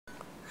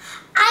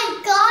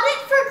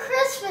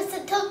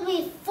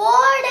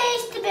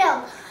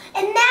build.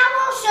 And now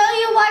I'll show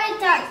you what it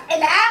does.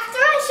 And after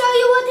I show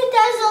you what it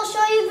does, I'll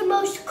show you the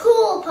most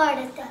cool part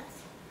it does.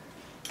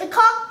 The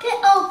cockpit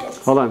opens.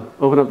 Hold on.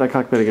 Open up that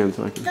cockpit again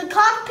so I can... The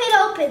cockpit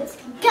opens.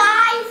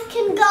 Guys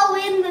can go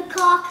in the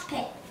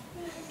cockpit.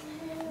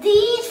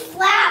 These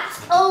flaps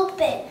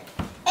open.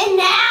 And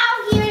now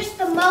here's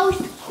the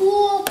most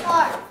cool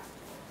part.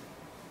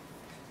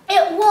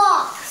 It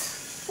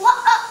walks.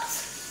 What?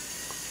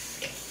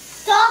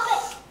 Stop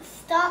it.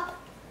 Stop.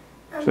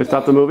 Should I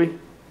stop the movie?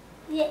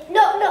 Yeah.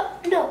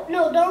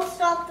 No, don't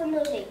stop the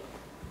movie.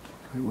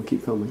 Alright, we'll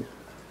keep filming.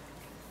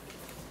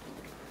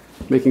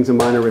 Making some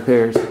minor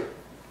repairs.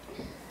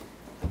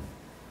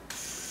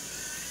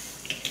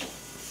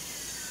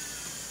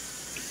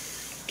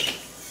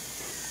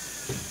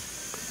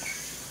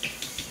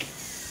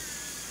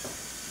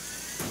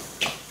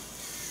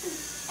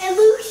 And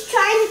Luke's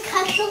trying to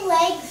cut the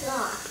legs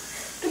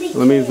off. But he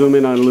Let me can't. zoom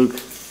in on Luke.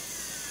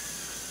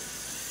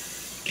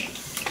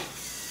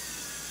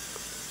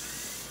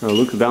 Oh,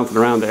 Luke's bouncing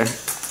around there.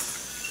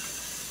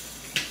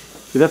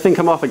 Did that thing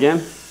come off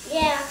again?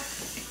 Yeah.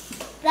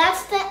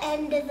 That's the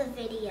end of the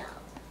video.